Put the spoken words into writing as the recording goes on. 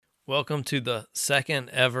Welcome to the second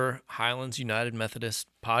ever Highlands United Methodist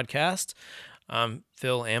podcast. I'm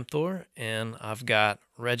Phil Amthor, and I've got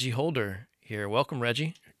Reggie Holder here. Welcome,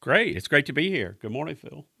 Reggie. Great. It's great to be here. Good morning,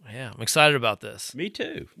 Phil. Yeah, I'm excited about this. Me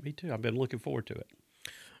too. I've been looking forward to it.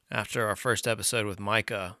 After our first episode with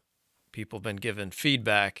Micah, people have been giving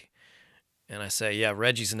feedback, and I say, yeah,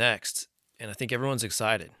 Reggie's next, and I think everyone's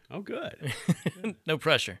excited. Oh, good. No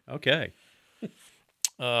pressure. Okay.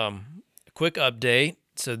 A quick update.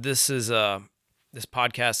 So this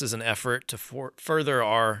podcast is an effort to further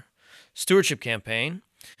our stewardship campaign,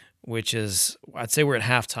 which is, I'd say we're at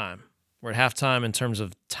halftime. We're at halftime in terms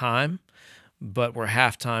of time, but we're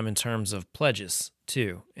halftime in terms of pledges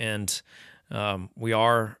too. And we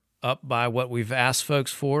are up by what we've asked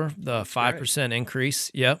folks for, the 5%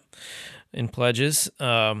 increase, in pledges.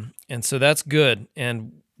 And so that's good.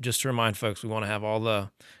 And just to remind folks, we want to have all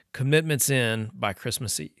the commitments in by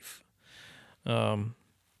Christmas Eve.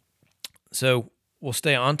 So we'll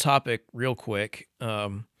stay on topic real quick.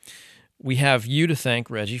 We have you to thank,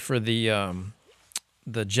 Reggie, for the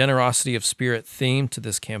generosity of spirit theme to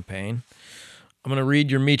this campaign. I'm going to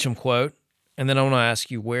read your Meacham quote, and then I want to ask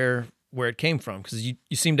you where it came from, because you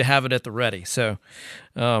seem to have it at the ready. So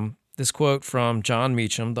this quote from John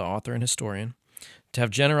Meacham, the author and historian: "To have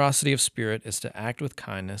generosity of spirit is to act with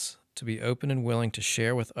kindness, to be open and willing to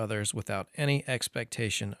share with others without any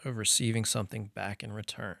expectation of receiving something back in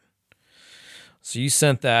return." So you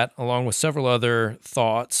sent that along with several other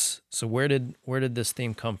thoughts. So where did this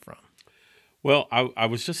theme come from? Well, I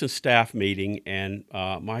was just in staff meeting, and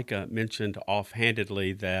Micah mentioned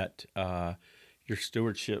offhandedly that your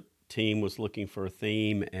stewardship team was looking for a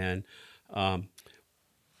theme, and my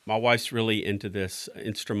wife's really into this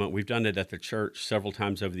instrument. We've done it at the church several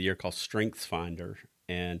times over the year, called Strengths Finder,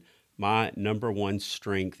 and my number one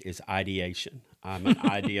strength is ideation. I'm an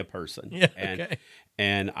idea person. Yeah, and okay.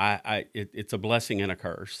 and it's a blessing and a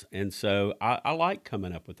curse. And so I like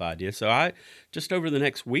coming up with ideas. So I just over the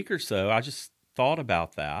next week or so, I just thought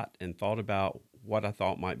about that and thought about what I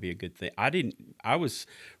thought might be a good thing. I was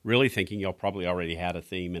really thinking y'all probably already had a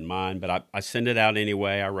theme in mind, but I sent it out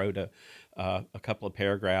anyway. I wrote a couple of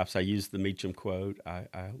paragraphs. I used the Meacham quote.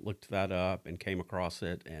 I looked that up and came across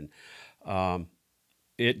it, and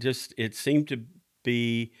it seemed to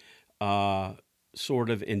be sort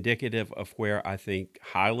of indicative of where I think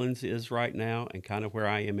Highlands is right now and kind of where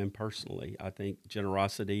I am personally. I think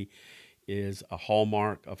generosity is a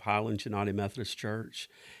hallmark of Highlands United Methodist Church,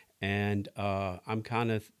 and I'm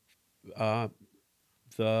kind of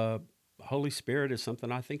the Holy Spirit is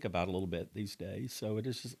something I think about a little bit these days. So it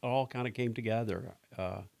just all kind of came together.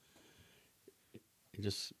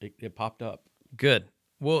 It popped up. Good.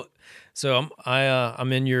 Well, so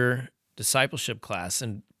I'm in your discipleship class,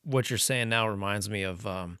 and what you're saying now reminds me of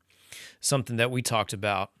something that we talked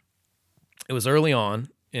about. It was early on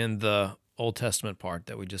in the Old Testament part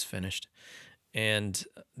that we just finished, and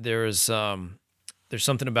there's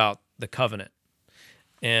something about the covenant.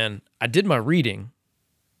 And I did my reading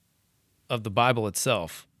of the Bible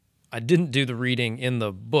itself. I didn't do the reading in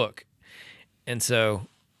the book, and so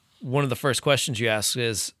one of the first questions you ask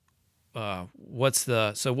is,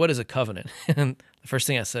 what is a covenant? And the first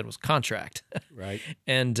thing I said was contract. Right.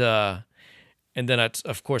 And then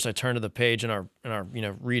of course I turned to the page in our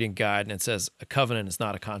reading guide, and it says a covenant is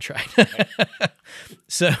not a contract.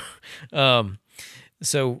 So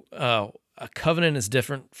a covenant is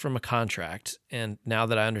different from a contract, and now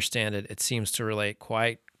that I understand it, it seems to relate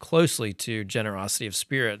quite closely to generosity of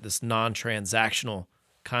spirit, this non-transactional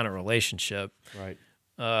kind of relationship. Right.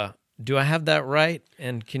 Do I have that right?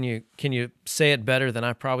 And can you say it better than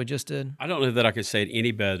I probably just did? I don't know that I could say it any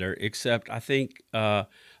better, except I think a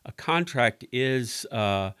contract is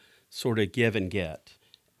sort of give and get,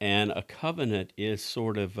 and a covenant is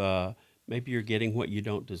sort of maybe you're getting what you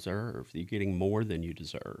don't deserve. You're getting more than you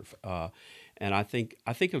deserve, and I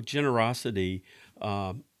think of generosity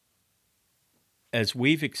as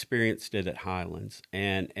we've experienced it at Highlands,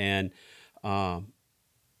 and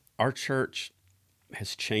our church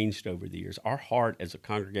has changed over the years. Our heart as a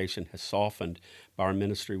congregation has softened by our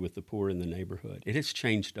ministry with the poor in the neighborhood. It has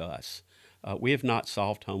changed us. We have not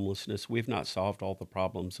solved homelessness. We have not solved all the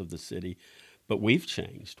problems of the city, but we've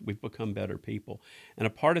changed. We've become better people. And a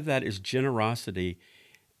part of that is generosity,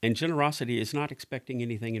 and generosity is not expecting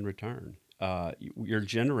anything in return. You're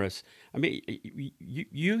generous. I mean,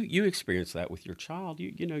 you experience that with your child.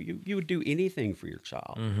 You would do anything for your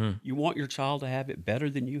child. Mm-hmm. You want your child to have it better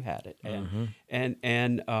than you had it,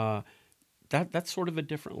 and that's sort of a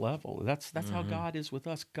different level. That's how God is with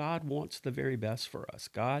us. God wants the very best for us.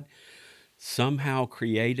 God somehow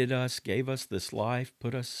created us, gave us this life,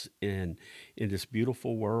 put us in this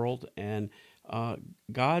beautiful world, and uh,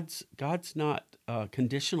 God's not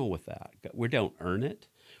conditional with that. We don't earn it.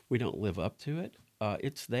 We don't live up to it.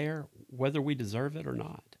 It's there whether we deserve it or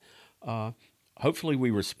not. Uh, Hopefully, we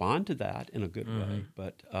respond to that in a good way,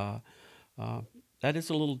 but uh, that is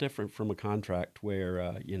a little different from a contract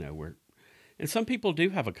where we're and some people do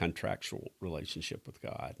have a contractual relationship with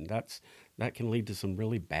God, and that can lead to some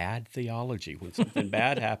really bad theology. When something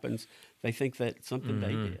bad happens, they think that it's something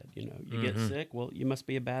they did. You get sick, well, you must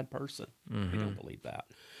be a bad person. We don't believe that.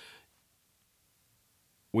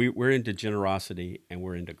 We're into generosity and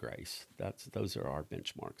we're into grace. Those are our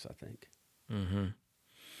benchmarks, I think.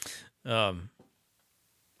 Um,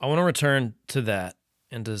 I want to return to that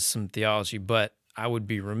and to some theology, but I would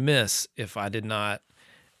be remiss if I did not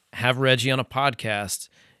have Reggie on a podcast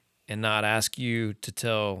and not ask you to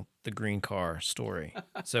tell the green car story.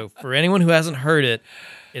 So for anyone who hasn't heard it,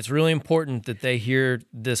 it's really important that they hear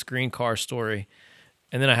this green car story,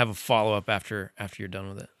 and then I have a follow-up after you're done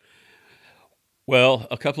with it. Well,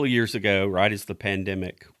 a couple of years ago, right as the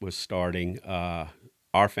pandemic was starting,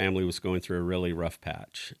 our family was going through a really rough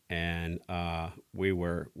patch, and we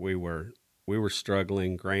were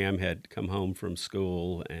struggling. Graham had come home from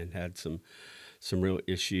school and had some real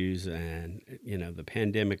issues, and the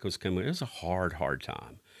pandemic was coming. It was a hard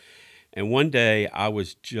time. And one day I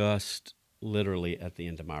was just literally at the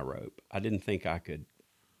end of my rope. I didn't think I could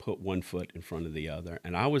put one foot in front of the other,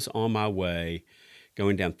 and I was on my way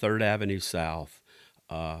going down 3rd Avenue South,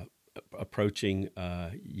 uh, approaching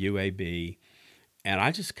UAB, and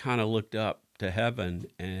I just kind of looked up to heaven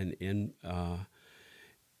and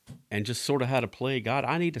just sort of had a plea, God,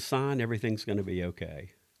 I need a sign everything's going to be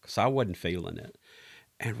okay, because I wasn't feeling it.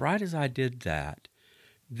 And right as I did that,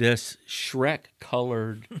 this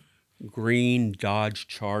Shrek-colored green Dodge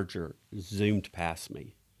Charger zoomed past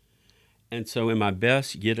me. And so in my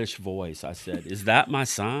best Yiddish voice, I said, is that my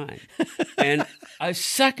sign? And a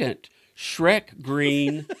second Shrek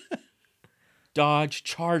green Dodge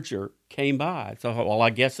Charger came by. So, well,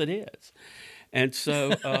 I guess it is. And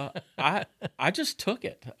so I just took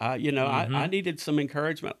it. I needed some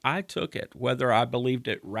encouragement. I took it, whether I believed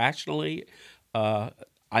it rationally. I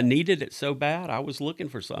needed it so bad. I was looking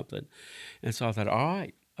for something. And so I thought, all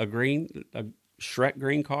right, a Shrek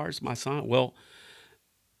green car is my sign. Well,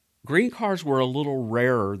 green cars were a little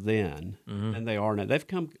rarer then than they are now. They've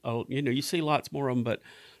come, you see lots more of them, but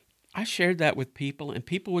I shared that with people, and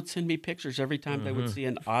people would send me pictures every time they would see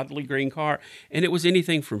an oddly green car. And it was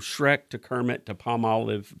anything from Shrek to Kermit to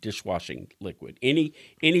Palmolive dishwashing liquid, any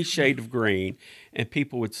shade of green. And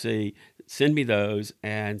people would send me those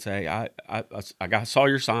and say, I saw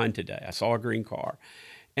your sign today. I saw a green car.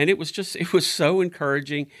 And it was so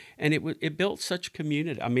encouraging, and it built such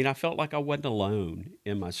community. I mean, I felt like I wasn't alone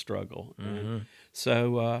in my struggle. And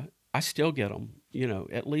so I still get them,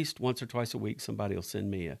 at least once or twice a week, somebody will send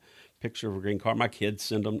me a picture of a green car. My kids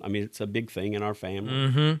send them. I mean, it's a big thing in our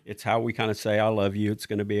family. It's how we kind of say, I love you. It's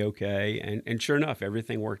going to be okay. And sure enough,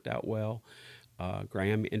 everything worked out well.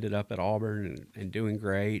 Graham ended up at Auburn and doing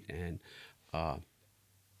great. And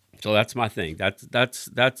so that's my thing. That's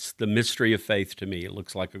the mystery of faith to me. It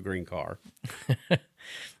looks like a green car.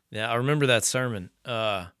 Yeah, I remember that sermon.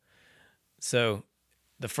 So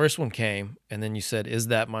the first one came, and then you said, is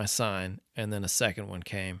that my sign? And then a second one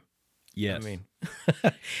came. Yes. I mean,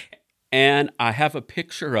 and I have a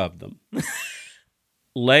picture of them.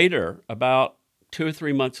 Later, about 2 or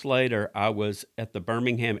 3 months later, I was at the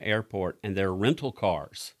Birmingham airport, and they're rental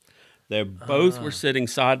cars. They both were sitting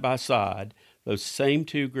side by side. Those same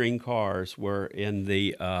 2 green cars were in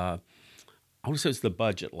the, I want to say it's the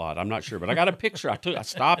budget lot. I'm not sure, but I got a picture. I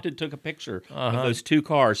stopped and took a picture of those 2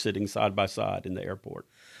 cars sitting side by side in the airport.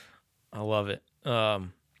 I love it.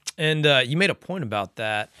 And you made a point about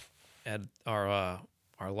that at our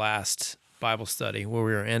last Bible study where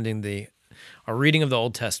we were ending our reading of the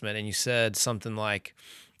Old Testament, and you said something like,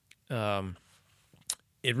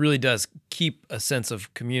 it really does keep a sense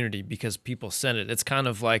of community because people send it. It's kind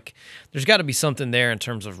of like there's got to be something there in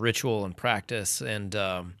terms of ritual and practice and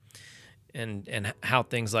how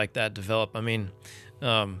things like that develop. I mean,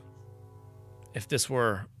 if this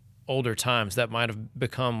were older times, that might have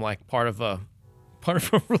become like part of a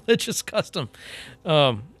religious custom.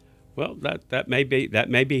 Well, that may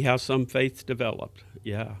be how some faiths developed.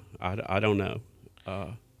 Yeah, I don't know.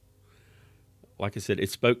 Like I said, it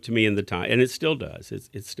spoke to me in the time, and it still does.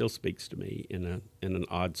 It still speaks to me in an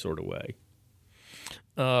odd sort of way.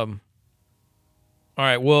 All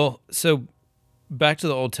right. Well, so back to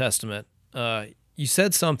the Old Testament. You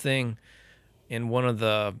said something in one of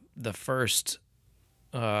the first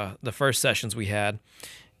the first sessions we had,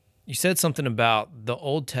 you said something about the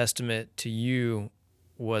Old Testament to you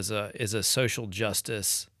is a social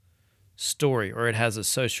justice story, or it has a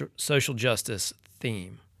social justice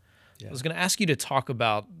theme. Yeah. I was going to ask you to talk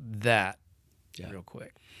about that real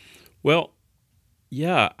quick. Well,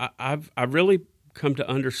 yeah, I've really come to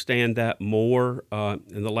understand that more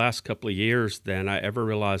in the last couple of years than I ever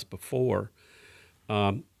realized before.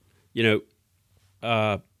 You know,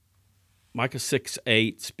 Micah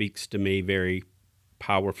 6:8 speaks to me very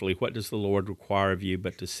powerfully. What does the Lord require of you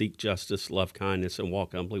but to seek justice, love kindness, and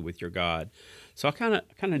walk humbly with your God? So I kind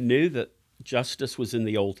of knew that justice was in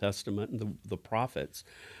the Old Testament and the prophets,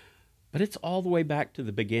 but it's all the way back to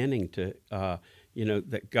the beginning. To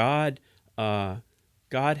that God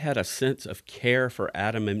had a sense of care for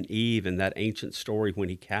Adam and Eve in that ancient story when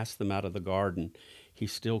He cast them out of the garden. He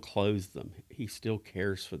still clothes them. He still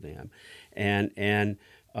cares for them, and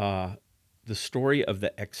the story of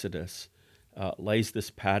the Exodus lays this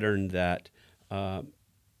pattern that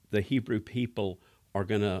the Hebrew people are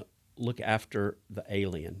going to look after the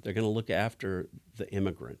alien. They're going to look after the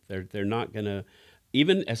immigrant. They're not going to,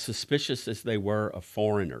 even as suspicious as they were of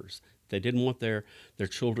foreigners. They didn't want their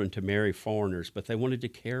children to marry foreigners, but they wanted to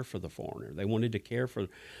care for the foreigner. They wanted to care for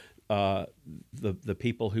the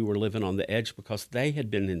people who were living on the edge because they had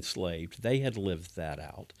been enslaved. They had lived that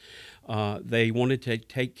out. They wanted to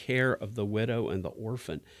take care of the widow and the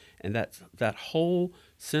orphan, and that whole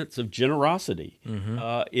sense of generosity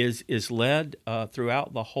is led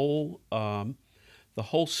throughout the whole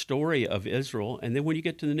story of Israel. And then when you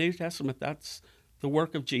get to the New Testament, that's the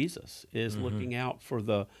work of Jesus, is looking out for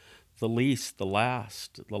the least, the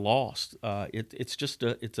last, the lost.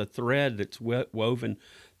 It's a thread that's woven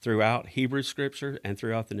throughout Hebrew Scripture and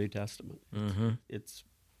throughout the New Testament. It's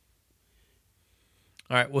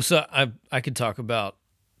all right. Well, so I could talk about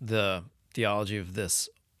the theology of this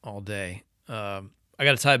all day. I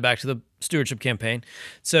got to tie it back to the stewardship campaign.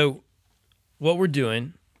 So what we're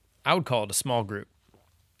doing, I would call it a small group,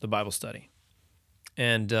 the Bible study,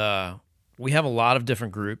 and we have a lot of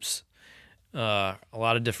different groups. A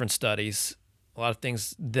lot of different studies, a lot of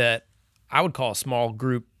things that I would call a small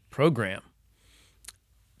group program,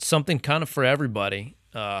 something kind of for everybody.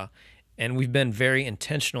 And we've been very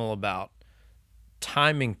intentional about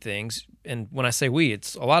timing things. And when I say we,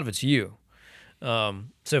 a lot of it's you.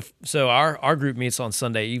 So our group meets on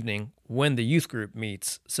Sunday evening when the youth group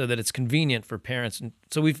meets, so that it's convenient for parents. And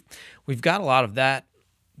so we've got a lot of that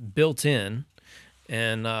built in,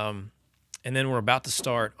 and then we're about to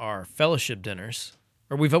start our fellowship dinners,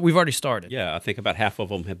 or we've already started. Yeah, I think about half of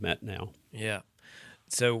them have met now. Yeah.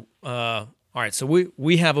 So all right. So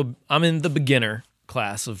I'm in the beginner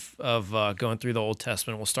class of going through the Old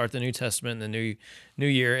Testament. We'll start the New Testament in the new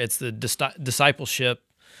year. It's the discipleship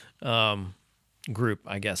group,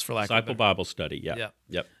 I guess, for lack of Disciple Bible study. Yeah. Yeah.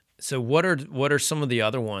 Yep. So what are some of the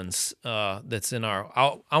other ones that's in our?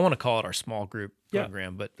 I want to call it our small group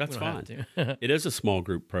program, but that's we don't have fine. to. It is a small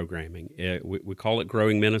group programming. We call it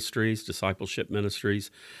Growing Ministries, Discipleship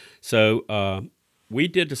Ministries. So we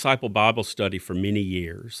did Disciple Bible study for many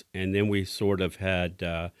years, and then we sort of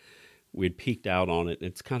we'd peaked out on it.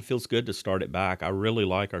 It kind of feels good to start it back. I really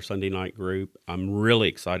like our Sunday night group. I'm really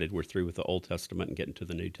excited we're through with the Old Testament and getting to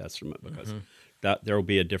the New Testament, because there will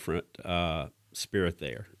be a different spirit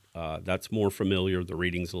there. That's more familiar. The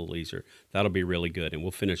reading's a little easier. That'll be really good, and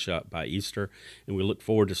we'll finish up by Easter. And we look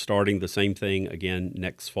forward to starting the same thing again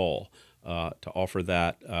next fall to offer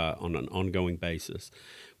that on an ongoing basis.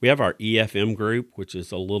 We have our EFM group, which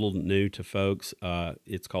is a little new to folks.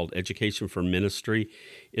 It's called Education for Ministry.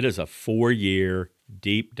 It is a 4-year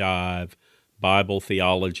deep dive Bible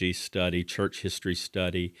theology study, church history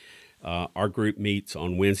study. Our group meets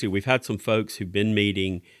on Wednesday. We've had some folks who've been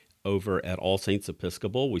meeting over at All Saints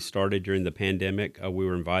Episcopal. We started during the pandemic. We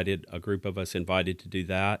were invited, a group of us invited to do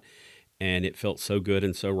that, and it felt so good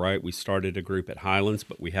and so right. We started a group at Highlands,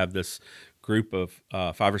 but we have this group of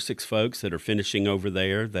 5 or 6 folks that are finishing over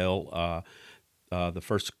there. They'll the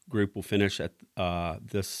first group will finish at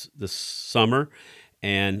this summer,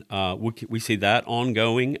 and we see that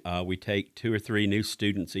ongoing. We take 2 or 3 new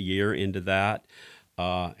students a year into that.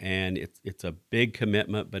 And it's a big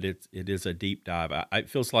commitment, but it is a deep dive. It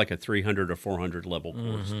feels like a 300 or 400 level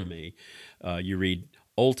course to me. You read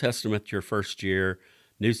Old Testament your first year,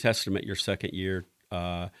 New Testament your second year,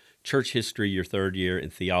 church history your third year,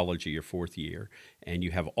 and theology your fourth year. And you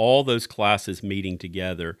have all those classes meeting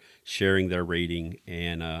together, sharing their reading,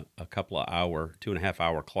 and a couple of 2.5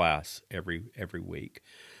 hour class every week.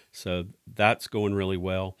 So that's going really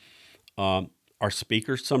well. Our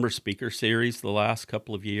summer speaker series the last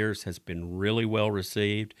couple of years has been really well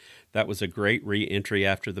received. That was a great re-entry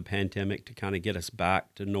after the pandemic to kind of get us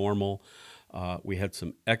back to normal. We had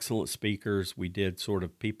some excellent speakers. We did sort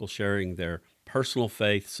of people sharing their personal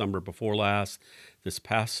faith summer before last. This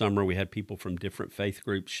past summer, we had people from different faith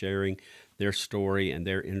groups sharing their story and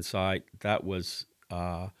their insight. That was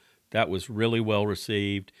really well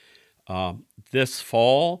received. This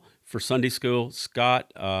fall for Sunday school,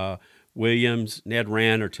 Scott Williams, Ned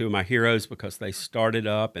Rand are two of my heroes because they started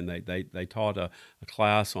up and they taught a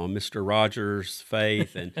class on Mr. Rogers'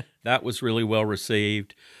 faith, and that was really well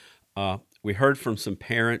received. We heard from some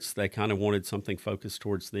parents; they kind of wanted something focused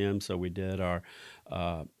towards them, so we did our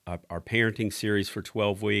parenting series for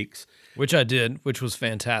 12 weeks. Which I did, which was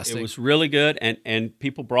fantastic. It was really good, and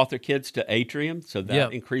people brought their kids to Atrium, so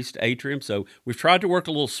that increased Atrium. So we've tried to work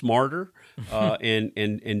a little smarter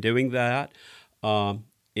in doing that.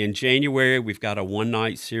 In January, we've got a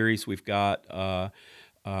one-night series. We've got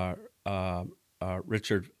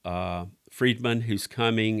Richard Friedman, who's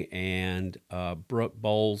coming, and Brooke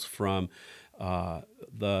Bowles from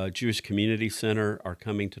the Jewish Community Center are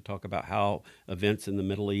coming to talk about how events in the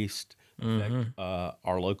Middle East affect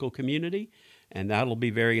our local community, and that'll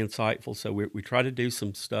be very insightful. So we try to do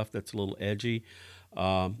some stuff that's a little edgy.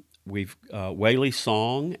 We've Whaley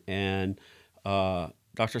Song and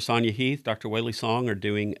Dr. Sonia Heath, Dr. Whaley Song are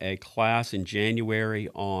doing a class in January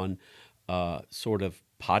on sort of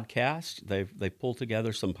podcasts. They've pulled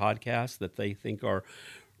together some podcasts that they think are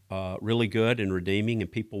really good and redeeming,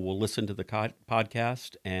 and people will listen to the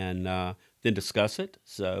podcast and then discuss it.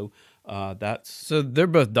 So So they're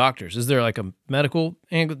both doctors. Is there like a medical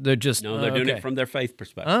angle? They're just no, they're doing it from their faith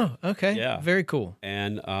perspective. Oh, okay. Yeah, very cool.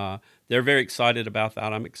 And they're very excited about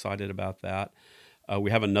that. I'm excited about that. We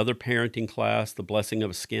have another parenting class, The Blessing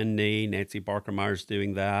of a Skinned Knee. Nancy Barker-Meyer's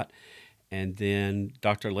doing that. And then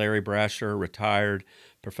Dr. Larry Brasher, retired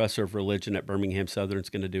professor of religion at Birmingham Southern, is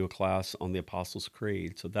going to do a class on the Apostles'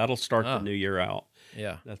 Creed. So that'll start the new year out.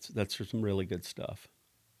 Yeah. That's some really good stuff.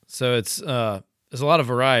 So it's there's a lot of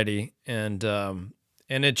variety, and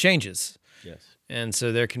it changes. Yes. And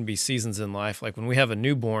so there can be seasons in life. Like when we have a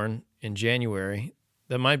newborn in January,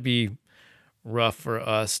 that might be rough for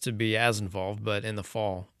us to be as involved, but in the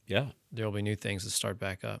fall, there'll be new things that start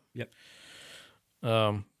back up. Yep.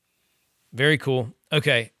 Very cool.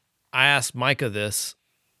 Okay, I asked Micah this.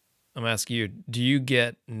 I'm asking you, do you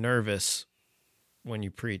get nervous when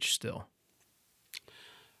you preach still?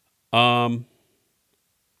 I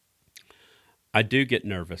do get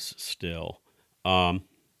nervous still. More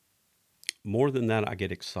than that, I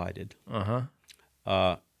get excited.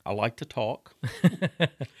 I like to talk.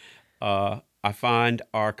 I find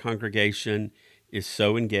our congregation is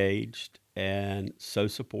so engaged and so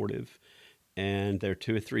supportive, and there are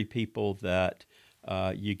two or three people that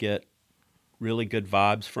you get really good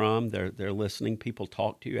vibes from. They're listening. People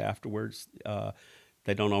talk to you afterwards.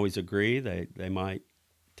 They don't always agree. They might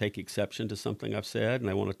take exception to something I've said, and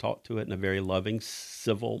they want to talk to it in a very loving,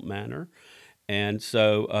 civil manner. And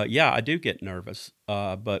so, I do get nervous,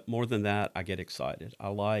 but more than that, I get excited.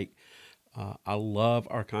 I love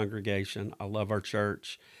our congregation. I love our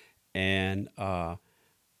church, and I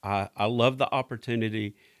love the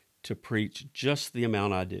opportunity to preach just the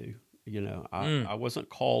amount I do. I wasn't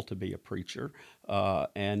called to be a preacher,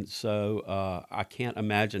 and so I can't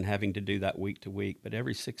imagine having to do that week to week. But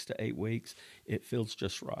every 6 to 8 weeks, it feels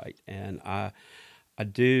just right, and I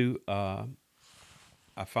do.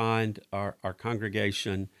 I find our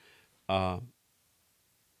congregation. I'll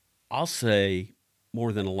say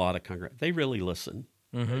more than a lot of congregations. They really listen.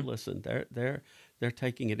 They listen. They're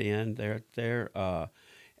taking it in.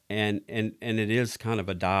 And it is kind of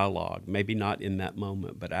a dialogue. Maybe not in that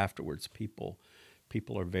moment, but afterwards, people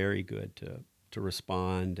are very good to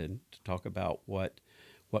respond and to talk about what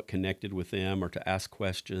connected with them, or to ask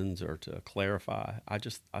questions, or to clarify. I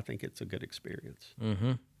think it's a good experience.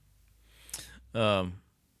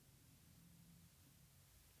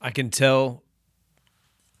 I can tell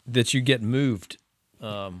that you get moved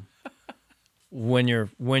when you're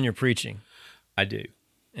preaching. I do.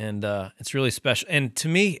 And it's really special. And to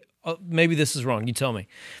me, maybe this is wrong. You tell me.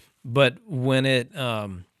 But when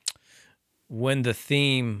the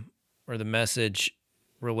theme or the message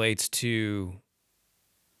relates to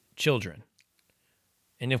children,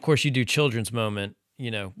 and of course you do children's moment,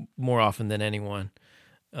 more often than anyone.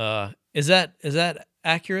 Is that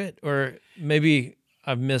accurate, or maybe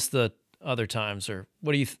I've missed the other times, or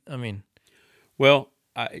what do you? I mean, well.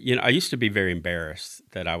 I used to be very embarrassed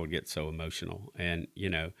that I would get so emotional, and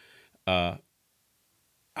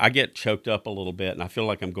I I get choked up a little bit, and I feel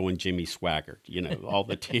like I'm going Jimmy Swaggart, all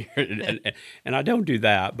the tears, and I don't do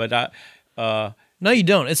that, but No, you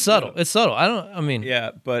don't. It's subtle. know, It's subtle. I mean, yeah,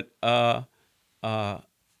 but I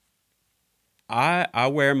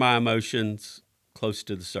wear my emotions close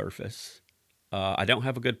to the surface. I don't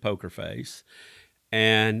have a good poker face,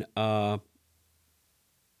 and I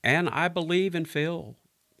believe in Phil.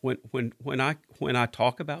 When I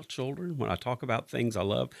talk about children, when I talk about things I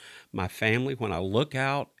love, my family, when I look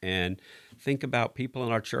out and think about people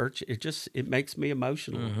in our church, it makes me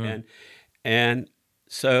emotional. And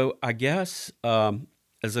so I guess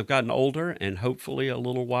as I've gotten older and hopefully a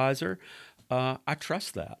little wiser, I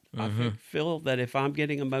trust that. Feel that if I'm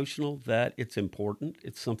getting emotional, that it's important.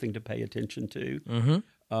 It's something to pay attention to.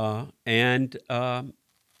 And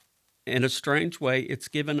in a strange way, it's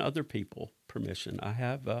given other people permission. I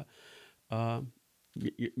have, well,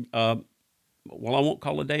 I won't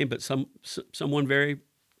call a name, but someone very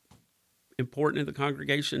important in the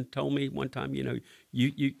congregation told me one time,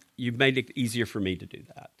 you've made it easier for me to do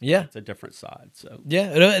that. Yeah. It's a different side. So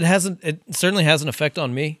yeah, it certainly has an effect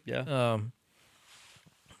on me. yeah.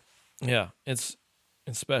 Yeah, it's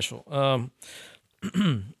special.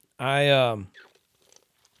 I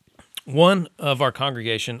one of our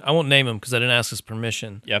congregation, I won't name him because I didn't ask his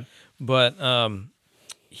permission, Yeah. but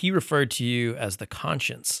he referred to you as the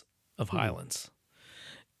conscience of Highlands.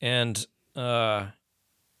 And I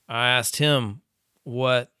asked him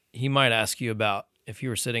what he might ask you about if you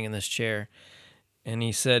were sitting in this chair. And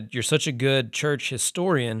he said, "You're such a good church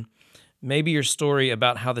historian. Maybe your story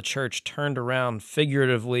about how the church turned around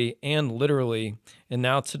figuratively and literally, and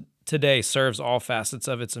now today serves all facets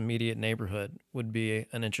of its immediate neighborhood would be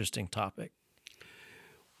an interesting topic."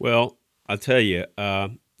 Well, I'll tell you,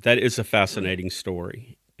 that is a fascinating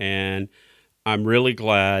story. And I'm really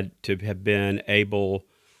glad to have been able,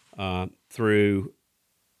 through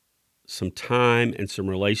some time and some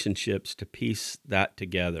relationships, to piece that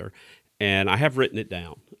together. And I have written it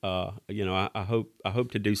down. I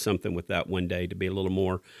hope to do something with that one day, to be a little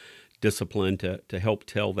more disciplined to help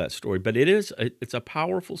tell that story. But it's a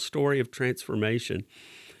powerful story of transformation.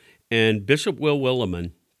 And Bishop Will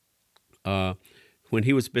Willimon, when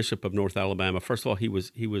he was Bishop of North Alabama, first of all, he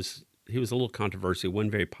was a little controversial,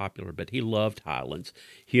 wasn't very popular, but he loved Highlands.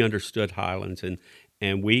 He understood Highlands, and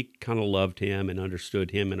we kind of loved him and understood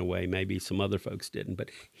him in a way maybe some other folks didn't. But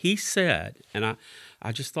he said, and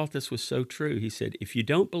I just thought this was so true, he said, if you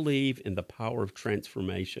don't believe in the power of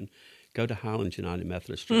transformation, go to Highlands United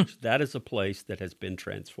Methodist Church. That is a place that has been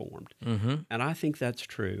transformed. And I think that's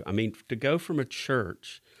true. I mean, to go from a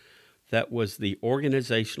church that was the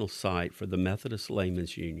organizational site for the Methodist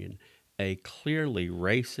Laymen's Union, a clearly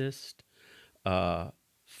racist,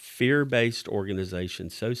 fear-based organization,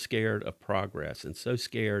 so scared of progress and so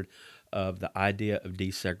scared of the idea of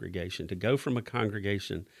desegregation, to go from a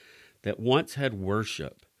congregation that once had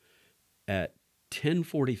worship at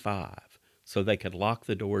 10:45 so they could lock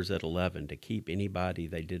the doors at 11 to keep anybody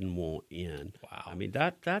they didn't want in. Wow. I mean,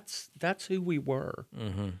 that's who we were.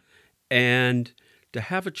 And to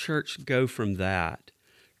have a church go from that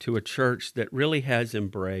to a church that really has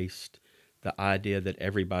embraced the idea that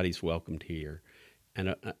everybody's welcomed here,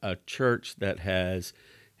 and a church that has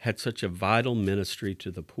had such a vital ministry to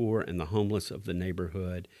the poor and the homeless of the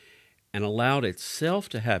neighborhood, and allowed itself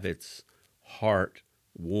to have its heart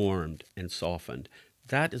warmed and softened,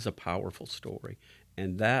 that is a powerful story.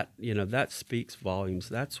 And that speaks volumes.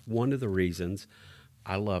 That's one of the reasons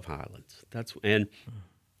I love Highlands. And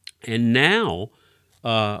now,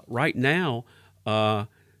 right now,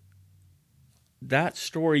 that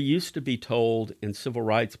story used to be told in civil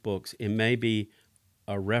rights books in maybe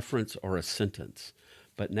a reference or a sentence.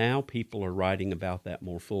 But now people are writing about that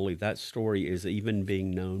more fully. That story is even being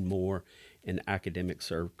known more in academic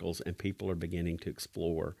circles, and people are beginning to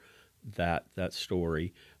explore that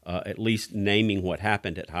story, at least naming what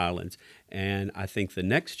happened at Highlands. And I think the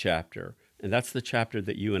next chapter, and that's the chapter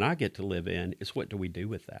that you and I get to live in, is what do we do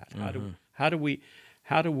with that? How do we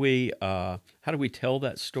tell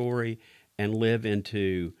that story and live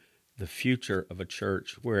into the future of a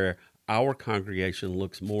church where our congregation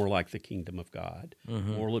looks more like the kingdom of God,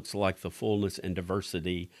 more looks like the fullness and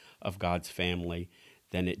diversity of God's family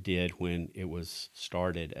than it did when it was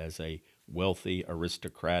started as a wealthy,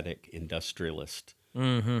 aristocratic,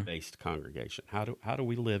 industrialist-based congregation. How do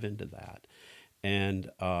we live into that? And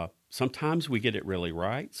sometimes we get it really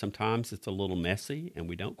right. Sometimes it's a little messy and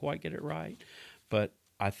we don't quite get it right. But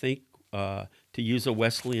I think, to use a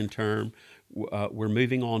Wesleyan term, we're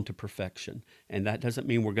moving on to perfection. And that doesn't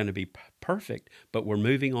mean we're going to be perfect, but we're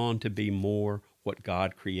moving on to be more what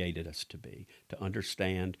God created us to be, to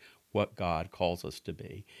understand what God calls us to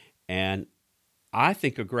be. And I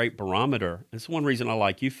think a great barometer, it's one reason I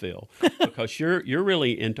like you, Phil, because you're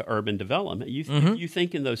really into urban development. You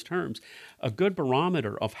think in those terms. A good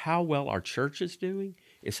barometer of how well our church is doing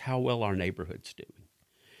is how well our neighborhood's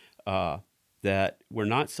doing. That we're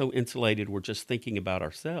not so insulated, we're just thinking about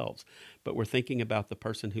ourselves, but we're thinking about the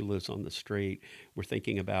person who lives on the street. We're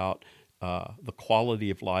thinking about the quality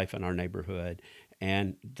of life in our neighborhood.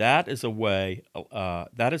 And that is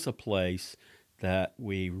that is a place that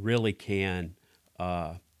we really can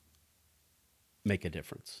make a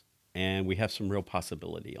difference. And we have some real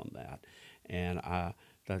possibility on that. And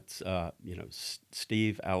that's,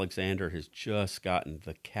 Steve Alexander has just gotten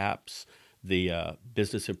the CAPS, the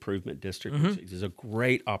Business Improvement District, which is a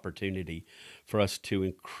great opportunity for us to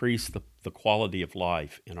increase the quality of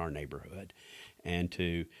life in our neighborhood and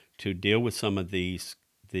to deal with some of these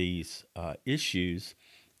issues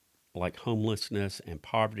like homelessness and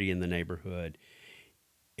poverty in the neighborhood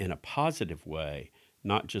in a positive way,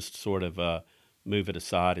 not just sort of move it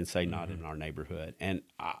aside and say not in our neighborhood. And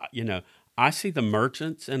I see the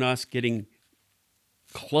merchants and us getting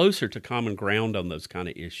closer to common ground on those kind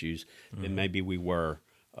of issues than maybe we were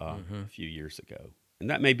a few years ago. And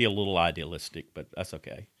that may be a little idealistic, but that's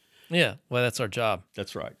okay. Yeah, well, that's our job.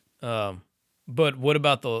 That's right. But what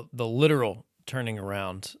about the literal turning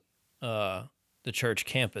around the church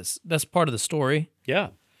campus? That's part of the story. Yeah.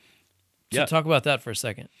 So talk about that for a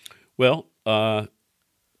second. Well,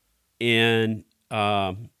 in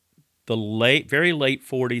the very late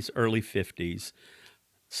 40s, early 50s,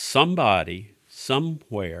 somebody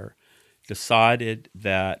somewhere decided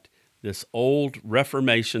that this old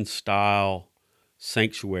Reformation style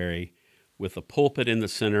sanctuary with a pulpit in the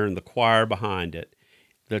center and the choir behind it,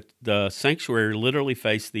 the sanctuary literally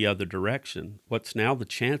faced the other direction. What's now the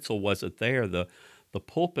chancel wasn't there. The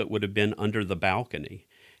pulpit would have been under the balcony.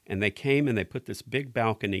 And they came and they put this big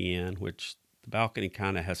balcony in, which the balcony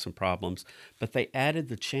kind of has some problems, but they added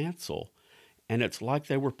the chancel. And it's like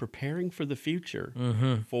they were preparing for the future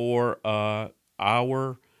for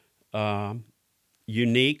our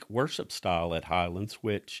unique worship style at Highlands,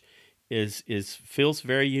 which feels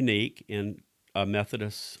very unique in a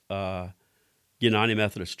Methodist, United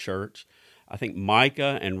Methodist Church. I think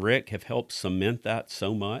Micah and Rick have helped cement that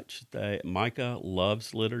so much. Micah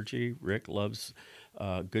loves liturgy. Rick loves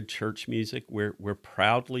good church music. We're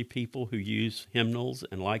proudly people who use hymnals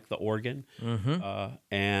and like the organ.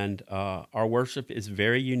 And our worship is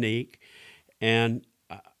very unique. And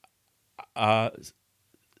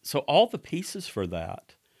so all the pieces for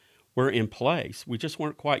that were in place. We just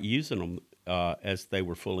weren't quite using them as they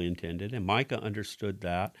were fully intended. And Micah understood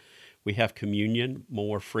that. We have communion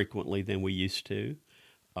more frequently than we used to.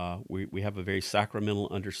 We have a very sacramental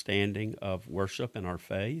understanding of worship and our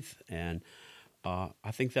faith, and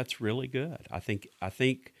I think that's really good. I think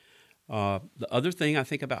the other thing I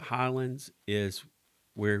think about Highlands is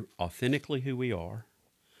we're authentically who we are.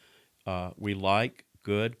 We like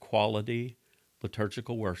good quality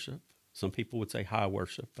liturgical worship. Some people would say high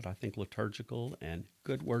worship, but I think liturgical and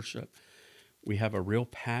good worship. We have a real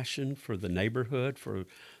passion for the neighborhood, for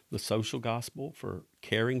the social gospel, for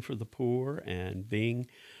caring for the poor, and being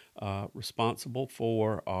responsible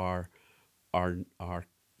for our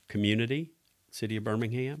community, city of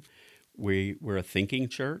Birmingham. We're a thinking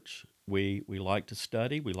church. We like to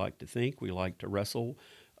study. We like to think. We like to wrestle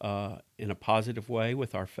in a positive way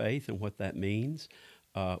with our faith and what that means.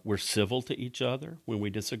 We're civil to each other when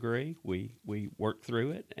we disagree. We work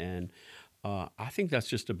through it, and I think that's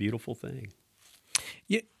just a beautiful thing.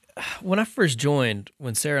 Yeah, when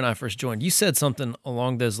Sarah and I first joined, you said something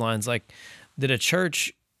along those lines, like that a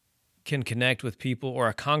church can connect with people, or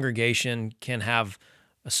a congregation can have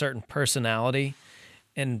a certain personality,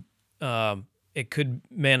 and it could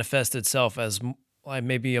manifest itself as like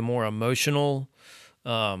maybe a more emotional,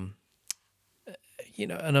 an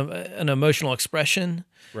emotional expression,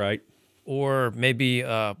 right? Or maybe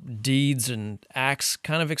deeds and acts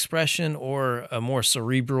kind of expression, or a more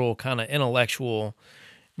cerebral kind of intellectual.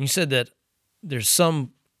 And you said that there's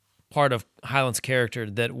some part of Highlands character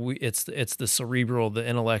that it's the cerebral, the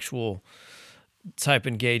intellectual type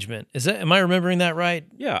engagement. Am I remembering that right?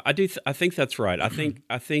 Yeah, I do. I think that's right. I think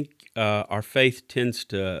our faith tends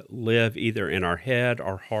to live either in our head,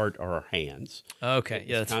 our heart, or our hands. Okay,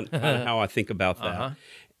 yeah, that's kind of how I think about that.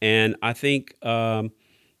 And I think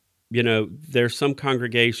there's some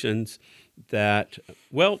congregations that,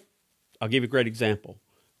 well, I'll give you a great example.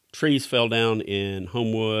 Trees fell down in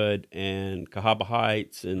Homewood and Cahaba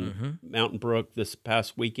Heights and Mountain Brook this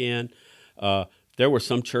past weekend. There were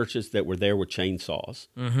some churches that were there with chainsaws.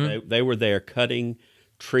 They were there cutting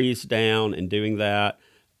trees down and doing that.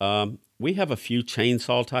 We have a few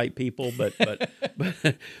chainsaw type people, but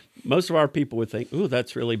most of our people would think, "Ooh,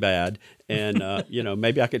 that's really bad," and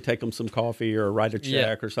maybe I could take them some coffee or write a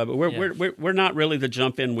check or something. We're not really the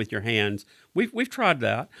jump in with your hands. We've tried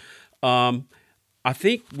that. I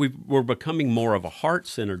think we're becoming more of a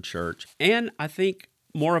heart-centered church, and I think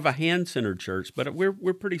more of a hand-centered church. But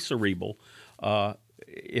we're pretty cerebral.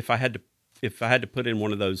 If I had to put in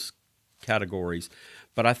one of those categories,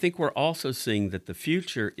 but I think we're also seeing that the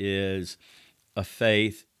future is a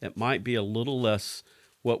faith that might be a little less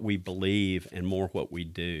what we believe and more what we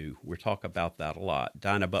do. We talk about that a lot.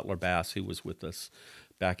 Dinah Butler Bass, who was with us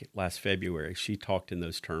back last February, she talked in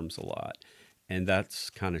those terms a lot. And that's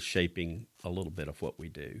kind of shaping a little bit of what we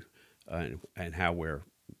do and how we're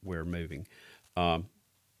moving. I'll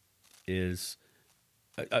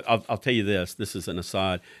tell you this. This is an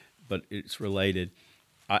aside, but it's related.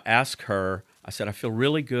 I asked her, I said, I feel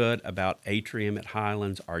really good about Atrium at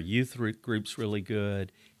Highlands. Our youth group's really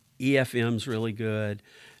good. EFM's really good.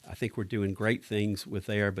 I think we're doing great things with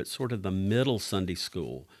there, but sort of the middle Sunday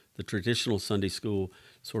school, the traditional Sunday school,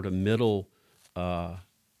 sort of middle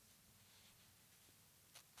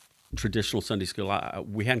traditional Sunday school,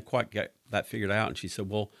 we hadn't quite got that figured out. And she said,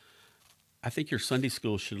 well, I think your Sunday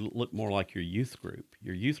school should look more like your youth group.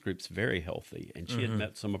 Your youth group's very healthy. And she had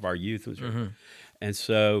met some of our youth. And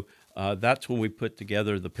so that's when we put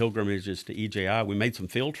together the pilgrimages to EJI. We made some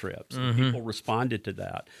field trips. And people responded to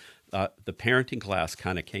that. The parenting class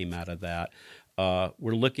kind of came out of that.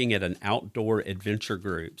 We're looking at an outdoor adventure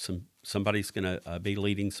group. Somebody's going to be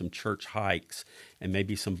leading some church hikes and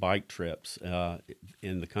maybe some bike trips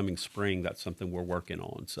in the coming spring. That's something we're working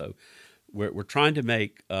on. So we're trying to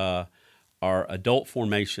make our adult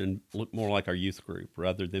formation look more like our youth group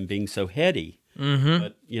rather than being so heady.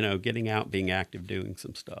 But getting out, being active, doing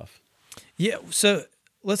some stuff. Yeah. So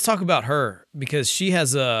let's talk about her, because she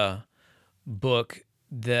has a book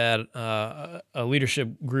that a leadership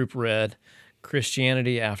group read,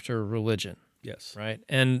 Christianity After Religion. Yes. Right.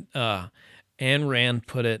 And Ayn Rand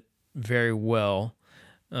put it very well.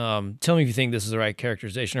 Tell me if you think this is the right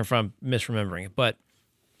characterization or if I'm misremembering it. But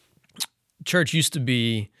church used to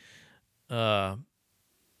be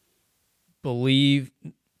believe,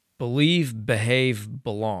 behave,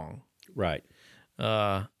 belong. Right.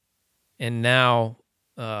 And now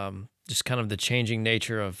just kind of the changing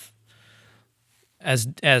nature of, as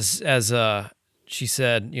she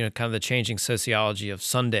said, kind of the changing sociology of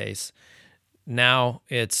Sundays. Now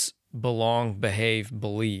it's belong, behave,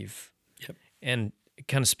 believe. Yep. And it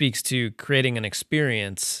kind of speaks to creating an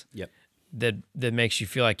experience that makes you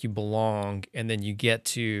feel like you belong, and then you get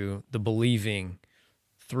to the believing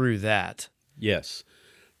through that. Yes,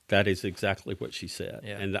 that is exactly what she said.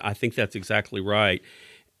 Yeah. And I think that's exactly right.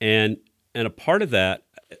 And a part of that,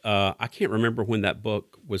 I can't remember when that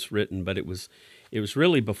book was written, but it was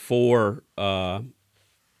really before,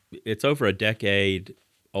 it's over a decade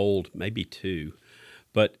old, maybe two,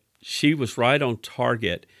 but she was right on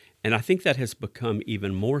target. And I think that has become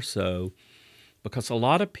even more so because a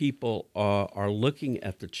lot of people are looking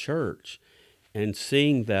at the church and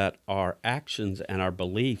seeing that our actions and our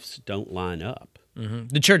beliefs don't line up.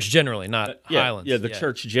 The church generally, not Highlands. Yeah, the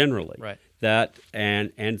church generally. Right. That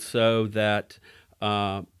and so that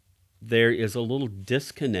there is a little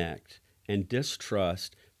disconnect and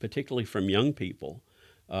distrust, particularly from young people.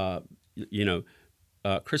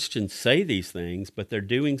 Christians say these things, but they're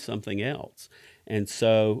doing something else. And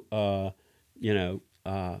so,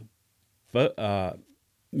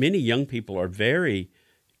 many young people are very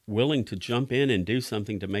willing to jump in and do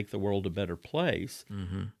something to make the world a better place,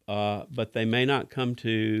 but they may not come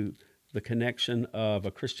to the connection of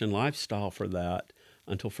a Christian lifestyle for that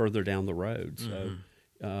until further down the road. So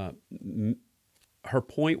her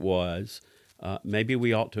point was maybe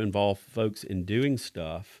we ought to involve folks in doing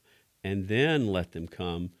stuff and then let them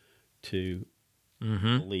come to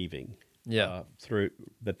believing. Yeah. Through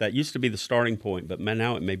that used to be the starting point, but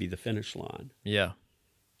now it may be the finish line. Yeah.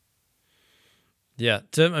 Yeah.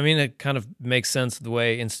 It kind of makes sense the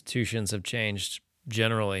way institutions have changed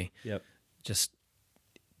generally. Yep. Just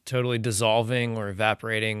totally dissolving or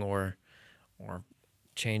evaporating or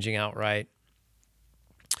changing outright.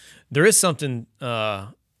 There is something.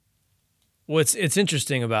 It's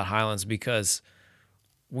interesting about Highlands because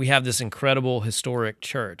we have this incredible historic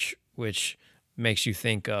church, which makes you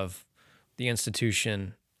think of the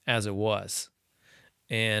institution as it was.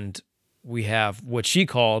 And we have what she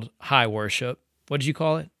called high worship. What did you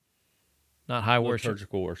call it? Not high worship.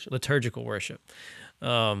 Liturgical worship. Liturgical worship.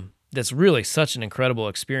 That's really such an incredible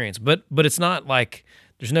experience. But it's not like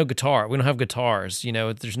there's no guitar. We don't have guitars.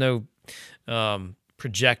 There's no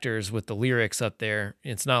projectors with the lyrics up there.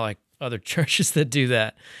 It's not like other churches that do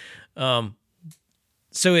that. So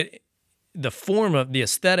the form of the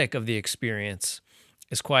aesthetic of the experience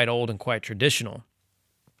is quite old and quite traditional.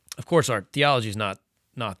 Of course, our theology is not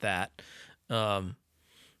that, but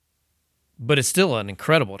it's still an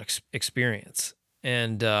incredible experience,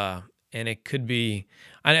 and it could be.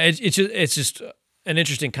 It's just an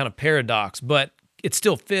interesting kind of paradox, but it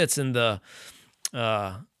still fits in the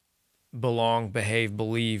belong, behave,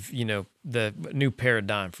 believe. The new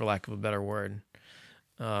paradigm, for lack of a better word.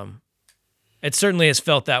 It certainly has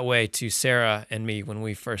felt that way to Sarah and me when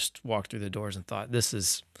we first walked through the doors and thought,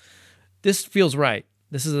 this feels right.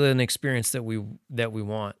 This is an experience that we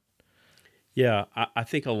want. Yeah, I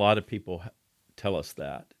think a lot of people tell us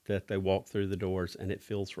that they walk through the doors and it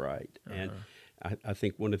feels right. And I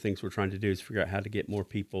think one of the things we're trying to do is figure out how to get more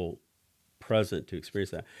people present to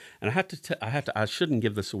experience that. And I shouldn't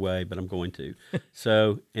give this away, but I'm going to.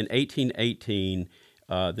 So in 1818,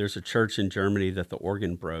 there's a church in Germany that the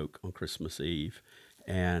organ broke on Christmas Eve,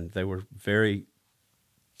 and they were very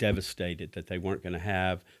devastated that they weren't going to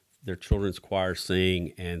have their children's choir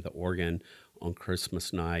sing and the organ on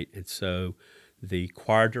Christmas night. And so the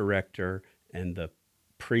choir director and the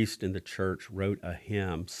priest in the church wrote a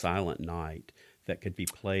hymn, Silent Night, that could be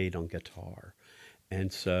played on guitar.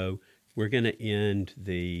 And so we're going to end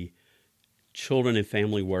the children and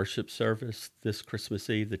family worship service this Christmas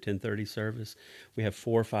Eve, the 10:30 service. We have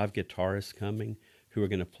 4 or 5 guitarists coming who are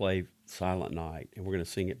going to play Silent Night, and we're going to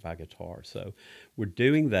sing it by guitar. So we're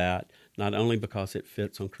doing that not only because it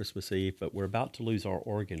fits on Christmas Eve, but we're about to lose our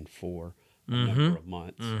organ for a number of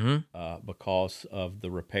months because of the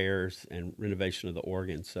repairs and renovation of the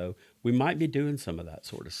organ. So we might be doing some of that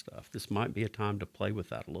sort of stuff. This might be a time to play with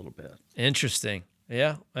that a little bit. Interesting.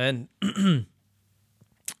 Yeah. And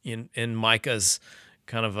in Micah's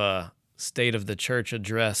kind of a state of the church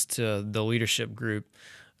address to the leadership group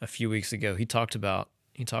a few weeks ago, he talked about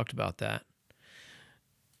that.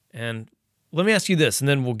 And let me ask you this, and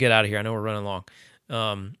then we'll get out of here. I know we're running long.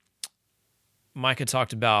 Micah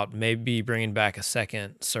talked about maybe bringing back a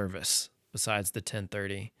second service besides the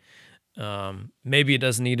 10:30. Maybe it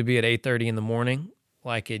doesn't need to be at 8:30 in the morning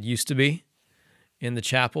like it used to be in the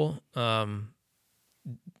chapel. Where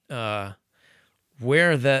are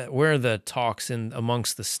the talks in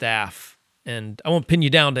amongst the staff? And I won't pin you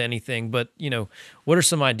down to anything, but what are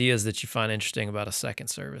some ideas that you find interesting about a second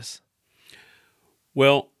service?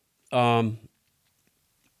 Well, I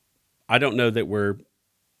don't know that we're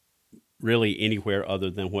really anywhere other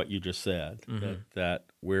than what you just said. That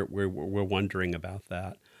we're wondering about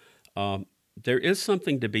that. There is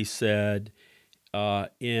something to be said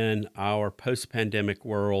in our post-pandemic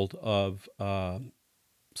world of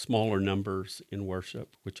smaller numbers in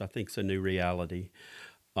worship, which I think is a new reality.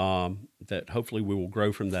 That hopefully we will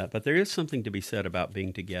grow from that. But there is something to be said about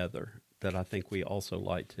being together that I think we also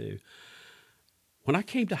like to. When I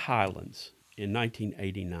came to Highlands in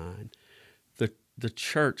 1989, the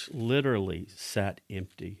church literally sat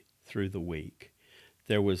empty through the week.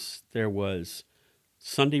 There was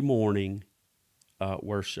Sunday morning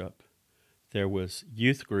worship. There was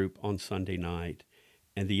youth group on Sunday night,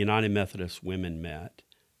 and the United Methodist women met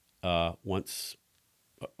once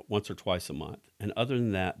or twice a month. And other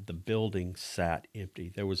than that, the building sat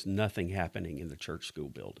empty. There was nothing happening in the church school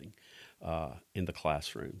building, in the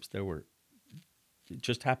classrooms. It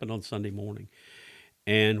just happened on Sunday morning.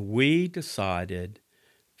 And we decided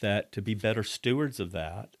that to be better stewards of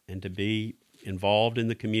that and to be involved in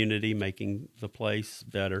the community, making the place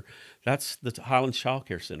better, that's the Highlands Child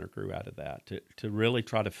Care Center grew out of that, to really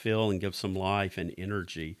try to fill and give some life and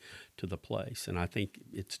energy to the place. And I think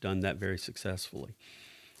it's done that very successfully.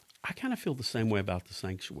 I kind of feel the same way about the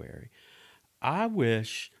sanctuary. I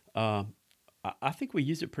wish, I think we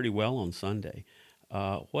use it pretty well on Sunday.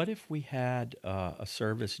 What if we had a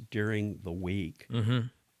service during the week?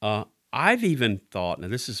 I've even thought, now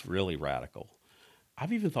this is really radical,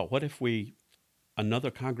 I've even thought, what if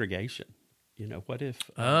another congregation, what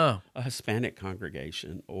if a Hispanic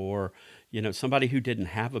congregation or, somebody who didn't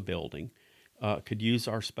have a building could use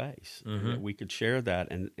our space. That we could share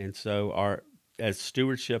that. And so as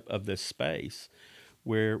stewardship of this space,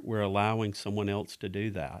 we're allowing someone else to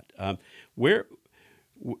do that.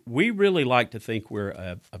 We really like to think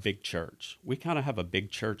we're a big church. We kind of have a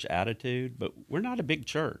big church attitude, but we're not a big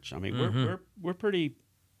church. I mean, we're pretty.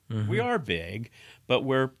 We are big, but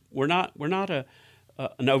we're not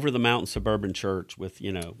an over the mountain suburban church with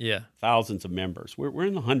thousands of members. We're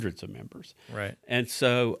in the hundreds of members, right? And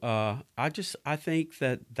so I think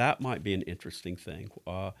that might be an interesting thing.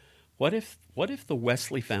 What if the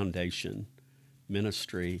Wesley Foundation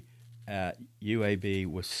ministry at UAB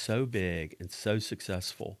was so big and so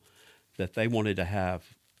successful that they wanted to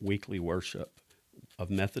have weekly worship of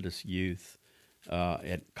Methodist youth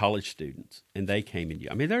and college students, and they came in.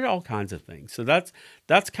 I mean, there are all kinds of things. So that's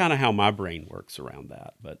kind of how my brain works around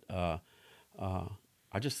that. But I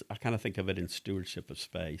kind of think of it in stewardship of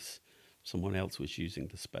space. Someone else was using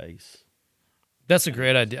the space. That's a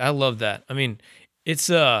great idea. I love that. I mean, it's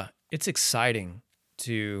exciting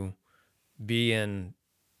to be in.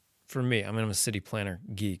 For me, I mean, I'm a city planner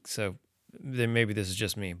geek, so then maybe this is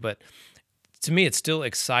just me, but to me, it's still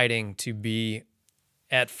exciting to be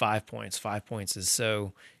at 5 Points. 5 Points is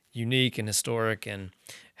so unique and historic, and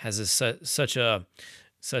has such a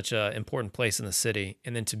important place in the city.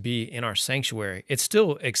 And then to be in our sanctuary, it's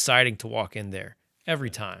still exciting to walk in there every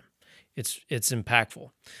time. It's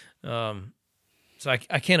impactful. So I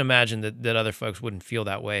can't imagine that other folks wouldn't feel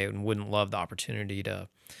that way and wouldn't love the opportunity to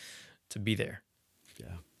be there.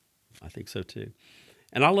 Yeah, I think so too.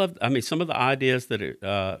 And I mean, some of the ideas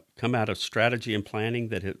that come out of strategy and planning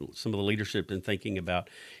that some of the leadership been thinking about,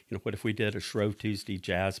 what if we did a Shrove Tuesday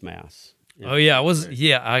jazz mass? Oh yeah,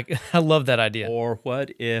 I love that idea. Or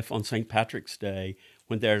what if on St. Patrick's Day,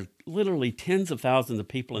 when there are literally tens of thousands of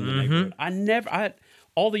people in the neighborhood,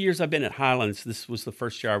 all the years I've been at Highlands, this was the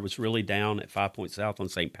first year I was really down at 5 Points South on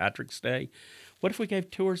St. Patrick's Day. What if we gave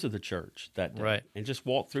tours of the church that day, right, and just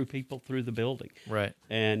walked through people through the building, right,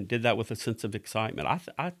 and did that with a sense of excitement?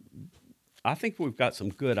 I think we've got some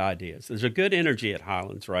good ideas. There's a good energy at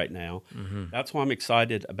Highlands right now. Mm-hmm. That's why I'm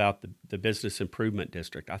excited about the Business Improvement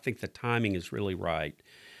District. I think the timing is really right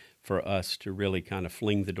for us to really kind of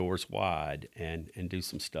fling the doors wide and do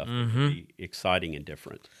some stuff that will be exciting and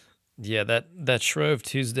different. Yeah, that Shrove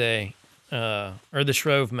Tuesday or the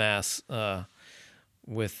Shrove Mass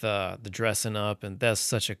with the dressing up, and that's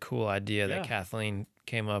such a cool idea that Kathleen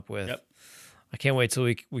came up with. Yep. I can't wait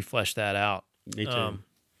till we flesh that out. Me too.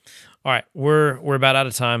 All right, we're about out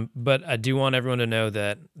of time, but I do want everyone to know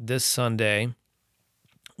that this Sunday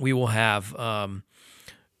we will have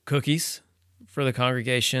cookies for the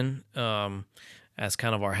congregation as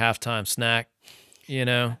kind of our halftime snack.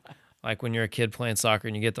 Like when you're a kid playing soccer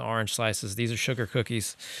and you get the orange slices. These are sugar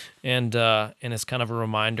cookies, and it's kind of a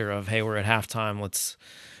reminder of, hey, we're at halftime.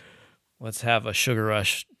 Let's have a sugar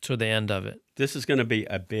rush to the end of it. This is going to be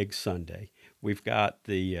a big Sunday. We've got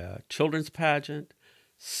the children's pageant.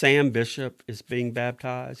 Sam Bishop is being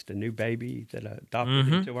baptized, a new baby that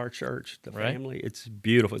adopted into our church, the family. It's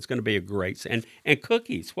beautiful. It's going to be a great, and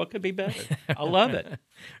cookies. What could be better? I love it.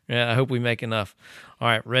 Yeah, I hope we make enough. All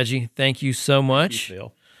right, Reggie, thank you so much. Thank you,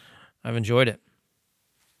 Phil. I've enjoyed it.